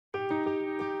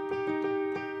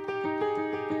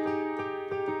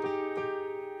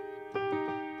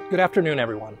Good afternoon,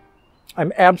 everyone.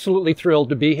 I'm absolutely thrilled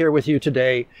to be here with you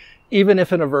today, even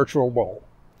if in a virtual role.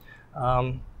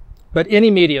 But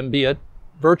any medium, be it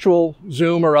virtual,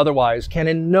 Zoom, or otherwise, can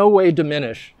in no way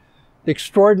diminish the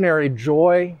extraordinary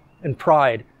joy and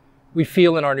pride we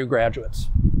feel in our new graduates.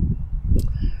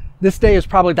 This day is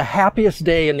probably the happiest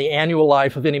day in the annual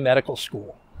life of any medical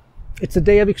school. It's a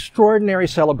day of extraordinary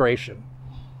celebration,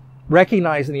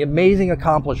 recognizing the amazing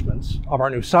accomplishments of our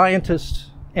new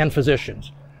scientists and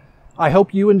physicians. I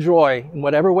hope you enjoy, in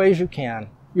whatever ways you can,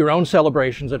 your own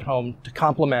celebrations at home to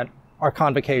complement our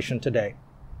Convocation today.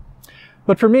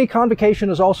 But for me,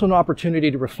 Convocation is also an opportunity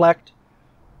to reflect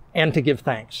and to give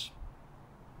thanks.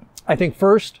 I think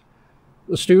first,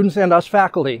 the students and us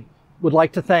faculty would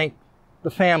like to thank the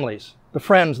families, the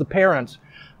friends, the parents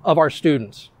of our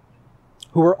students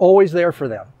who were always there for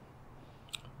them,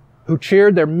 who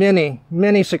cheered their many,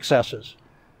 many successes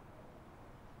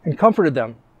and comforted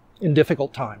them in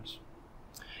difficult times.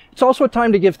 It's also a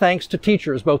time to give thanks to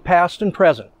teachers, both past and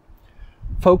present,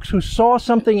 folks who saw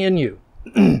something in you,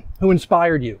 who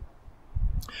inspired you,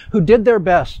 who did their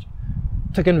best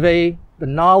to convey the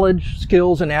knowledge,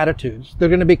 skills, and attitudes that are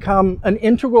going to become an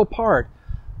integral part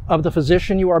of the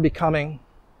physician you are becoming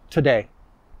today.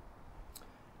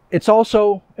 It's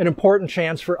also an important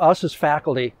chance for us as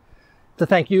faculty to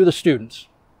thank you, the students,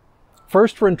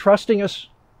 first for entrusting us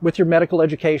with your medical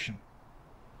education.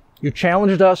 You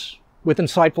challenged us with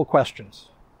insightful questions.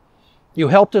 You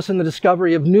helped us in the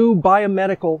discovery of new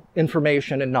biomedical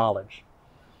information and knowledge.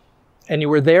 And you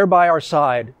were there by our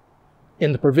side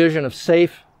in the provision of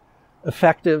safe,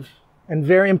 effective, and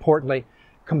very importantly,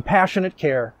 compassionate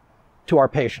care to our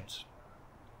patients.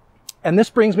 And this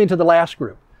brings me to the last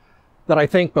group that I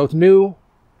think both new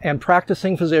and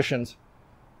practicing physicians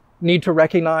need to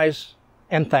recognize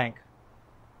and thank: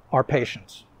 our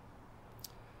patients.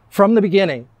 From the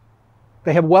beginning,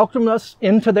 they have welcomed us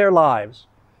into their lives,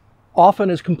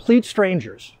 often as complete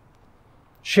strangers,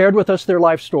 shared with us their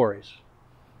life stories,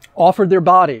 offered their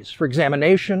bodies for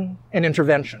examination and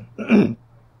intervention.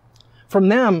 From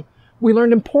them, we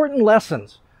learned important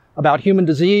lessons about human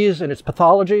disease and its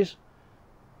pathologies,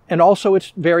 and also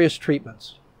its various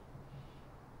treatments.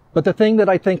 But the thing that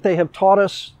I think they have taught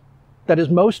us that is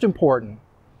most important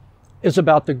is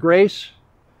about the grace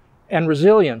and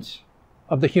resilience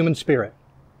of the human spirit.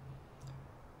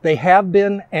 They have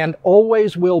been and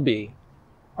always will be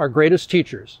our greatest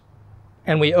teachers,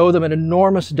 and we owe them an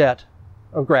enormous debt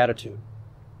of gratitude.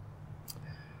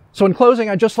 So in closing,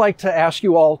 I'd just like to ask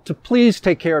you all to please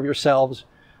take care of yourselves,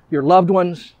 your loved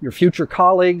ones, your future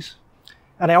colleagues,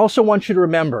 and I also want you to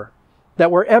remember that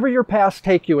wherever your paths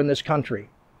take you in this country,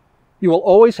 you will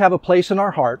always have a place in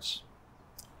our hearts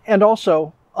and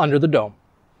also under the dome.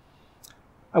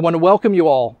 I want to welcome you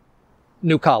all,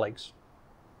 new colleagues.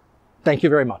 Thank you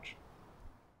very much.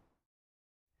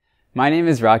 My name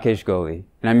is Rakesh Goli,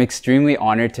 and I'm extremely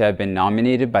honored to have been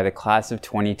nominated by the class of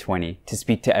 2020 to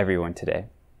speak to everyone today.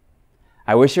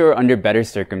 I wish it were under better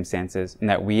circumstances and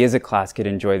that we as a class could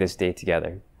enjoy this day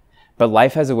together, but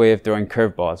life has a way of throwing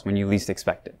curveballs when you least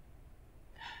expect it.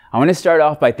 I want to start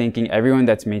off by thanking everyone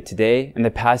that's made today and the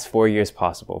past 4 years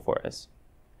possible for us.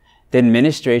 The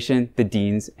administration, the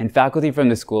deans, and faculty from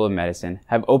the School of Medicine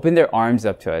have opened their arms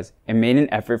up to us and made an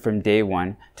effort from day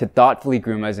one to thoughtfully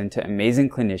groom us into amazing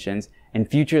clinicians and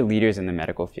future leaders in the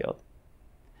medical field.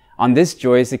 On this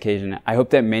joyous occasion, I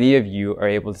hope that many of you are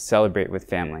able to celebrate with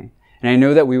family, and I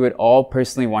know that we would all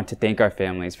personally want to thank our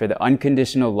families for the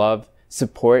unconditional love,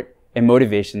 support, and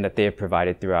motivation that they have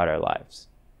provided throughout our lives.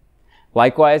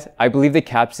 Likewise, I believe the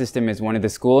CAP system is one of the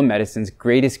School of Medicine's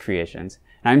greatest creations,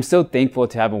 and I'm so thankful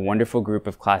to have a wonderful group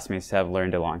of classmates to have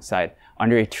learned alongside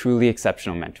under a truly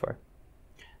exceptional mentor.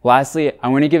 Lastly, I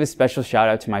want to give a special shout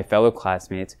out to my fellow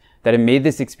classmates that have made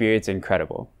this experience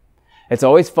incredible. It's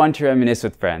always fun to reminisce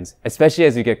with friends, especially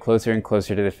as we get closer and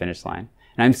closer to the finish line,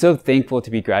 and I'm so thankful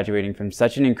to be graduating from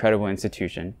such an incredible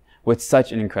institution with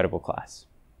such an incredible class.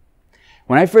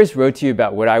 When I first wrote to you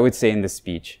about what I would say in this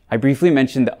speech, I briefly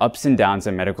mentioned the ups and downs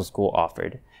that medical school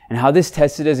offered, and how this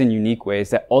tested us in unique ways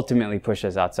that ultimately pushed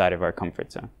us outside of our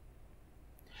comfort zone.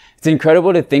 It's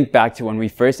incredible to think back to when we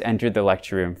first entered the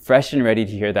lecture room, fresh and ready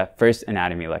to hear that first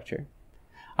anatomy lecture.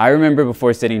 I remember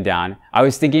before sitting down, I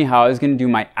was thinking how I was going to do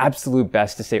my absolute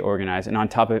best to stay organized and on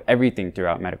top of everything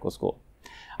throughout medical school.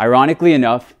 Ironically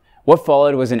enough, what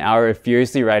followed was an hour of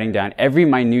furiously writing down every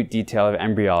minute detail of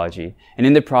embryology, and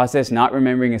in the process not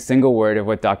remembering a single word of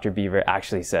what Dr. Beaver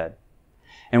actually said.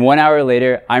 And 1 hour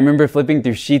later, I remember flipping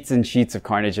through sheets and sheets of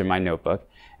carnage in my notebook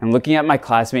and looking at my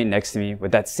classmate next to me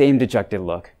with that same dejected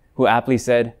look, who aptly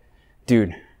said,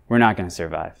 "Dude, we're not going to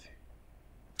survive."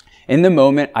 In the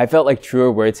moment, I felt like truer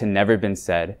words had never been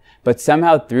said, but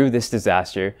somehow through this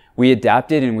disaster, we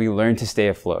adapted and we learned to stay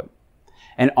afloat.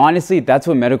 And honestly, that's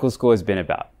what medical school has been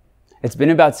about. It's been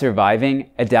about surviving,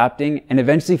 adapting, and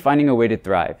eventually finding a way to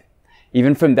thrive.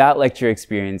 Even from that lecture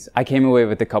experience, I came away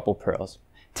with a couple pearls.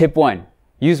 Tip 1,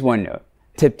 use OneNote.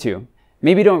 Tip 2,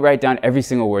 maybe don't write down every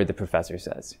single word the professor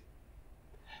says.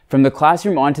 From the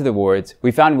classroom onto the wards,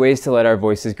 we found ways to let our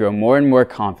voices grow more and more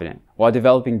confident while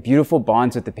developing beautiful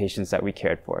bonds with the patients that we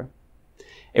cared for.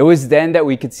 It was then that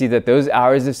we could see that those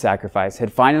hours of sacrifice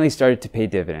had finally started to pay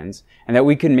dividends and that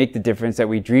we could make the difference that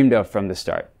we dreamed of from the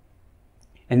start.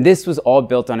 And this was all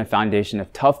built on a foundation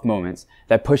of tough moments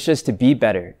that pushed us to be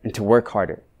better and to work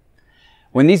harder.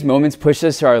 When these moments pushed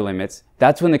us to our limits,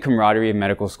 that's when the camaraderie of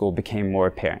medical school became more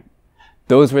apparent.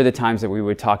 Those were the times that we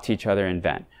would talk to each other and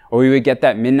vent, or we would get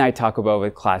that midnight Taco Bell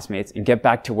with classmates and get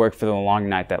back to work for the long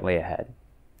night that lay ahead.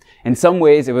 In some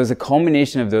ways, it was a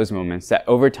culmination of those moments that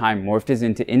over time morphed us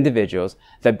into individuals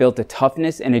that built a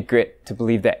toughness and a grit to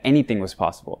believe that anything was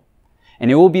possible.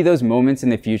 And it will be those moments in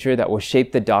the future that will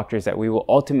shape the doctors that we will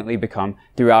ultimately become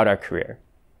throughout our career.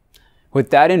 With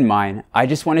that in mind, I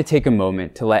just want to take a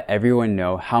moment to let everyone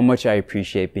know how much I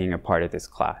appreciate being a part of this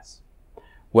class.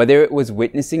 Whether it was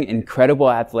witnessing incredible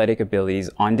athletic abilities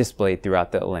on display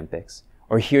throughout the Olympics,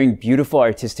 or hearing beautiful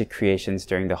artistic creations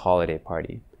during the holiday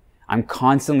party, I'm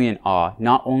constantly in awe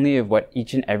not only of what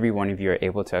each and every one of you are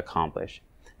able to accomplish,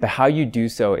 but how you do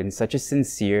so in such a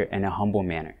sincere and a humble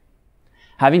manner.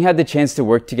 Having had the chance to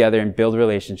work together and build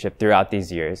relationship throughout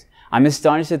these years, I'm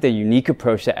astonished at the unique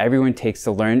approach that everyone takes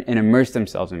to learn and immerse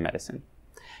themselves in medicine.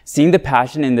 Seeing the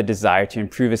passion and the desire to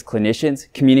improve as clinicians,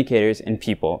 communicators, and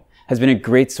people has been a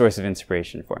great source of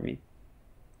inspiration for me.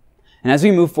 And as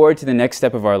we move forward to the next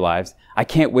step of our lives, I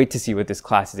can't wait to see what this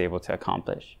class is able to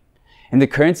accomplish. In the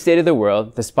current state of the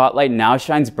world, the spotlight now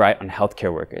shines bright on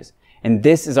healthcare workers, and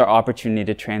this is our opportunity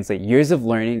to translate years of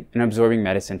learning and absorbing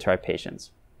medicine to our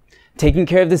patients. Taking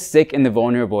care of the sick and the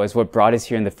vulnerable is what brought us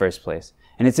here in the first place,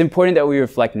 and it's important that we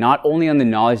reflect not only on the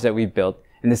knowledge that we've built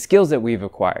and the skills that we've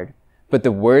acquired, but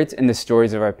the words and the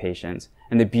stories of our patients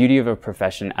and the beauty of our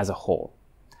profession as a whole.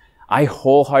 I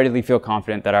wholeheartedly feel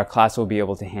confident that our class will be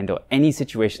able to handle any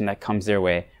situation that comes their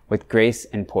way with grace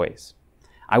and poise.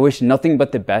 I wish nothing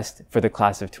but the best for the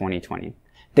class of 2020.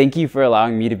 Thank you for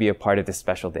allowing me to be a part of this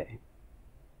special day.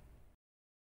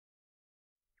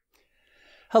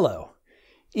 Hello.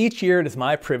 Each year it is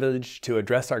my privilege to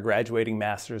address our graduating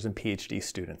master's and PhD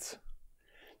students.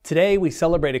 Today we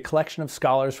celebrate a collection of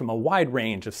scholars from a wide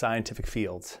range of scientific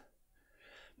fields.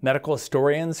 Medical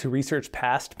historians who research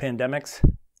past pandemics,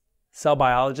 cell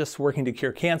biologists working to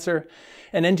cure cancer,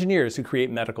 and engineers who create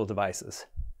medical devices.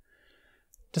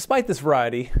 Despite this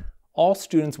variety, all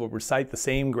students will recite the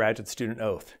same graduate student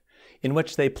oath, in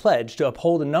which they pledge to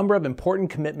uphold a number of important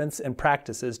commitments and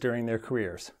practices during their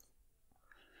careers.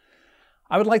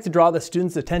 I would like to draw the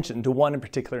students' attention to one in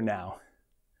particular now.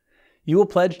 You will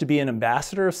pledge to be an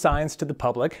ambassador of science to the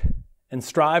public and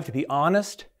strive to be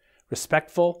honest,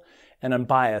 respectful, and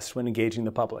unbiased when engaging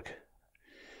the public.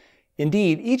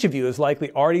 Indeed, each of you is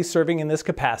likely already serving in this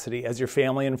capacity as your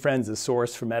family and friends'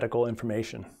 source for medical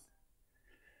information.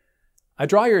 I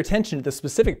draw your attention to the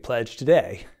specific pledge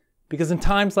today because in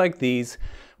times like these,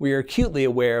 we are acutely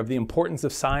aware of the importance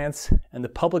of science and the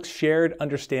public's shared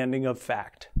understanding of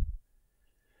fact.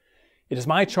 It is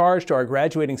my charge to our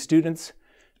graduating students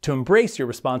to embrace your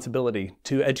responsibility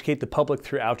to educate the public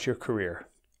throughout your career.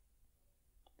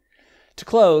 To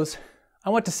close, I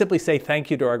want to simply say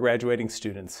thank you to our graduating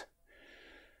students.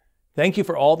 Thank you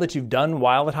for all that you've done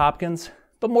while at Hopkins,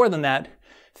 but more than that,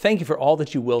 thank you for all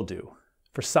that you will do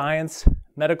for science,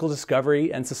 medical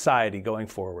discovery, and society going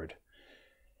forward.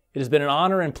 It has been an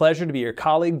honor and pleasure to be your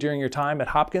colleague during your time at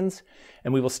Hopkins,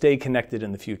 and we will stay connected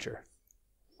in the future.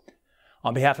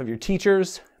 On behalf of your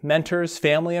teachers, mentors,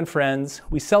 family, and friends,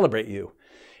 we celebrate you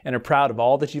and are proud of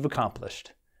all that you've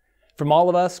accomplished. From all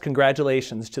of us,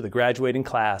 congratulations to the graduating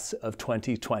class of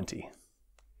 2020.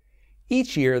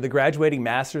 Each year, the graduating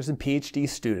master's and PhD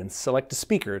students select a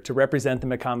speaker to represent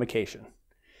them at Convocation.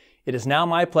 It is now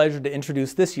my pleasure to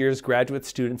introduce this year's graduate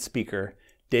student speaker,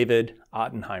 David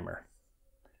Ottenheimer.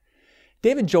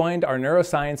 David joined our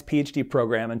neuroscience PhD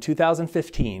program in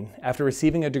 2015 after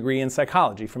receiving a degree in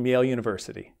psychology from Yale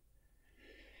University.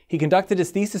 He conducted his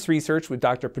thesis research with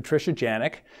Dr. Patricia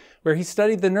Janik, where he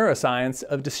studied the neuroscience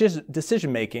of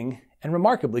decision-making and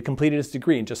remarkably completed his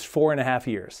degree in just 4.5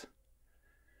 years.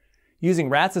 Using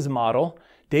rats as a model,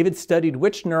 David studied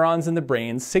which neurons in the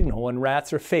brain signal when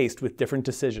rats are faced with different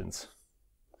decisions.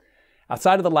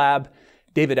 Outside of the lab,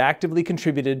 David actively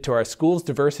contributed to our school's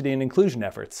diversity and inclusion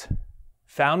efforts,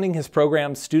 founding his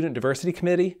program's Student Diversity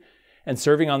Committee, and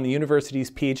serving on the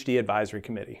university's PhD Advisory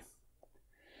Committee.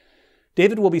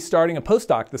 David will be starting a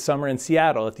postdoc this summer in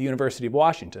Seattle at the University of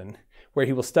Washington, where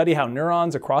he will study how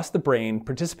neurons across the brain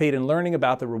participate in learning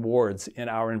about the rewards in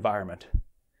our environment.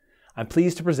 I'm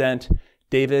pleased to present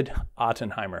David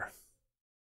Ottenheimer.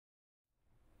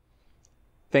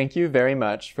 Thank you very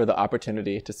much for the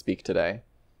opportunity to speak today.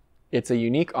 It's a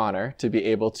unique honor to be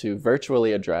able to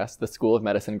virtually address the School of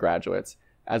Medicine graduates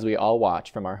as we all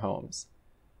watch from our homes.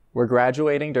 We're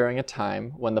graduating during a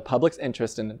time when the public's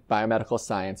interest in biomedical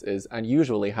science is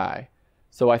unusually high,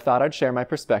 so I thought I'd share my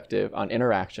perspective on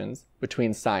interactions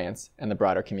between science and the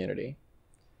broader community.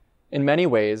 In many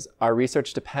ways, our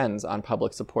research depends on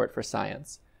public support for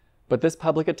science, but this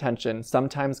public attention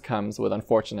sometimes comes with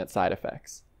unfortunate side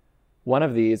effects. One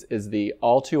of these is the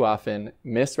all too often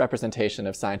misrepresentation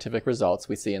of scientific results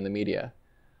we see in the media.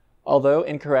 Although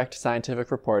incorrect scientific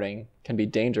reporting can be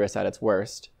dangerous at its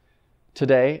worst,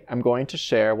 today I'm going to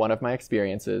share one of my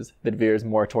experiences that veers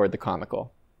more toward the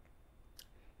comical.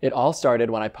 It all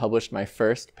started when I published my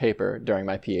first paper during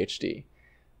my PhD.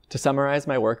 To summarize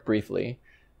my work briefly,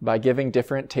 by giving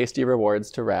different tasty rewards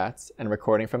to rats and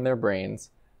recording from their brains,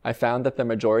 I found that the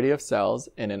majority of cells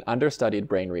in an understudied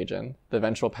brain region, the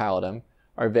ventral pallidum,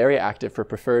 are very active for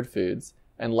preferred foods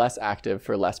and less active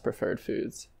for less preferred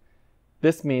foods.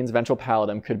 This means ventral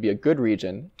pallidum could be a good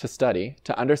region to study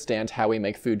to understand how we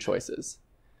make food choices.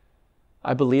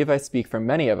 I believe I speak for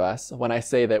many of us when I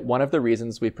say that one of the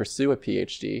reasons we pursue a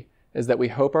PhD is that we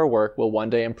hope our work will one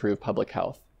day improve public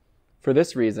health. For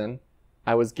this reason,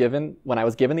 when I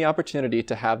was given the opportunity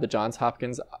to have the Johns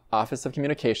Hopkins Office of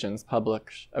Communications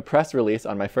publish a press release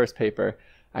on my first paper,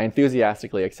 I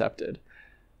enthusiastically accepted.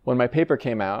 When my paper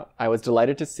came out, I was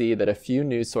delighted to see that a few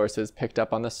news sources picked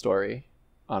up on the story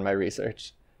on my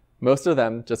research. Most of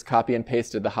them just copy and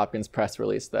pasted the Hopkins press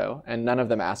release though, and none of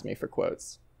them asked me for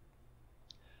quotes.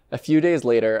 A few days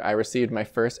later, I received my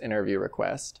first interview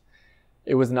request.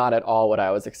 It was not at all what I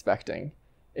was expecting.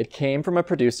 It came from a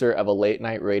producer of a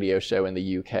late-night radio show in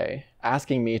the UK,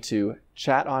 asking me to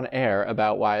chat on air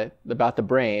about the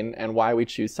brain and why we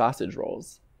choose sausage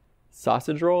rolls.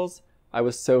 Sausage rolls? I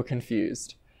was so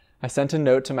confused. I sent a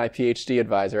note to my PhD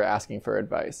advisor asking for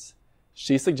advice.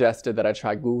 She suggested that I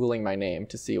try Googling my name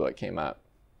to see what came up.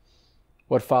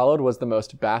 What followed was the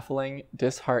most baffling,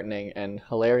 disheartening, and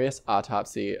hilarious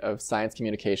autopsy of science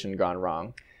communication gone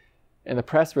wrong. In the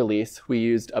press release, we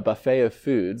used a buffet of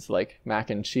foods like mac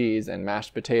and cheese and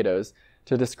mashed potatoes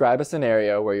to describe a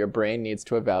scenario where your brain needs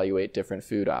to evaluate different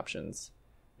food options.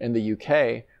 In the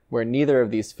UK, where neither of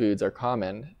these foods are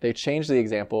common, they changed the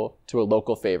example to a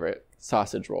local favorite,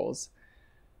 sausage rolls.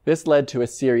 This led to a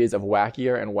series of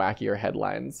wackier and wackier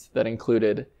headlines that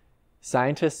included,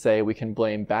 "Scientists say we can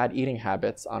blame bad eating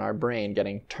habits on our brain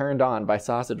getting turned on by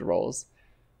sausage rolls,"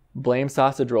 "Blame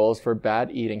sausage rolls for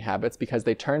bad eating habits because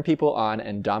they turn people on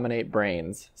and dominate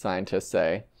brains, scientists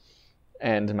say,"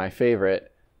 and my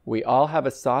favorite, "We all have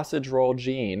a sausage roll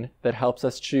gene that helps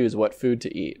us choose what food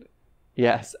to eat."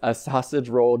 Yes, a sausage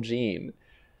roll gene.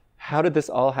 How did this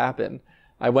all happen?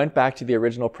 I went back to the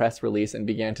original press release and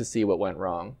began to see what went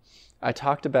wrong. I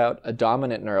talked about a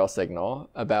dominant neural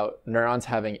signal, about neurons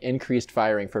having increased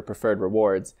firing for preferred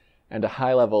rewards, and a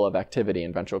high level of activity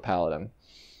in ventral pallidum.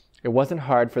 It wasn't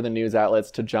hard for the news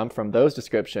outlets to jump from those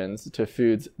descriptions to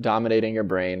foods dominating your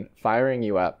brain, firing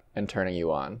you up, and turning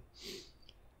you on.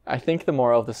 I think the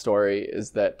moral of the story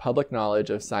is that public knowledge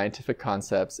of scientific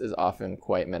concepts is often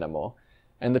quite minimal,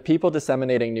 and the people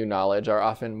disseminating new knowledge are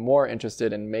often more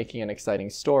interested in making an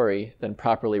exciting story than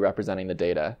properly representing the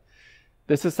data.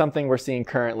 This is something we're seeing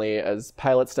currently as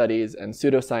pilot studies and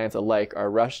pseudoscience alike are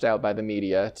rushed out by the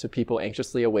media to people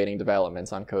anxiously awaiting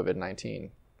developments on COVID-19.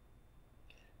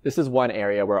 This is one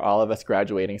area where all of us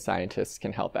graduating scientists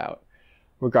can help out.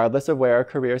 Regardless of where our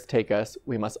careers take us,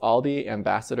 we must all be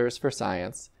ambassadors for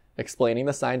science, explaining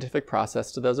the scientific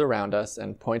process to those around us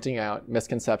and pointing out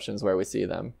misconceptions where we see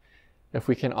them. If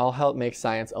we can all help make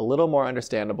science a little more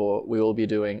understandable, we will be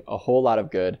doing a whole lot of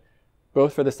good,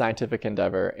 both for the scientific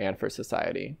endeavor and for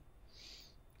society.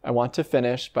 I want to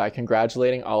finish by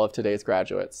congratulating all of today's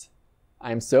graduates.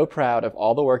 I am so proud of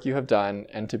all the work you have done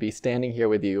and to be standing here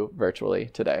with you virtually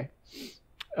today.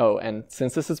 Oh, and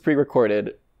since this is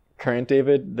pre-recorded, current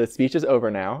David, the speech is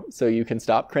over now, so you can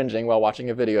stop cringing while watching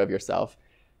a video of yourself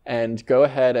and go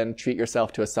ahead and treat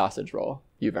yourself to a sausage roll.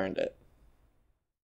 You've earned it.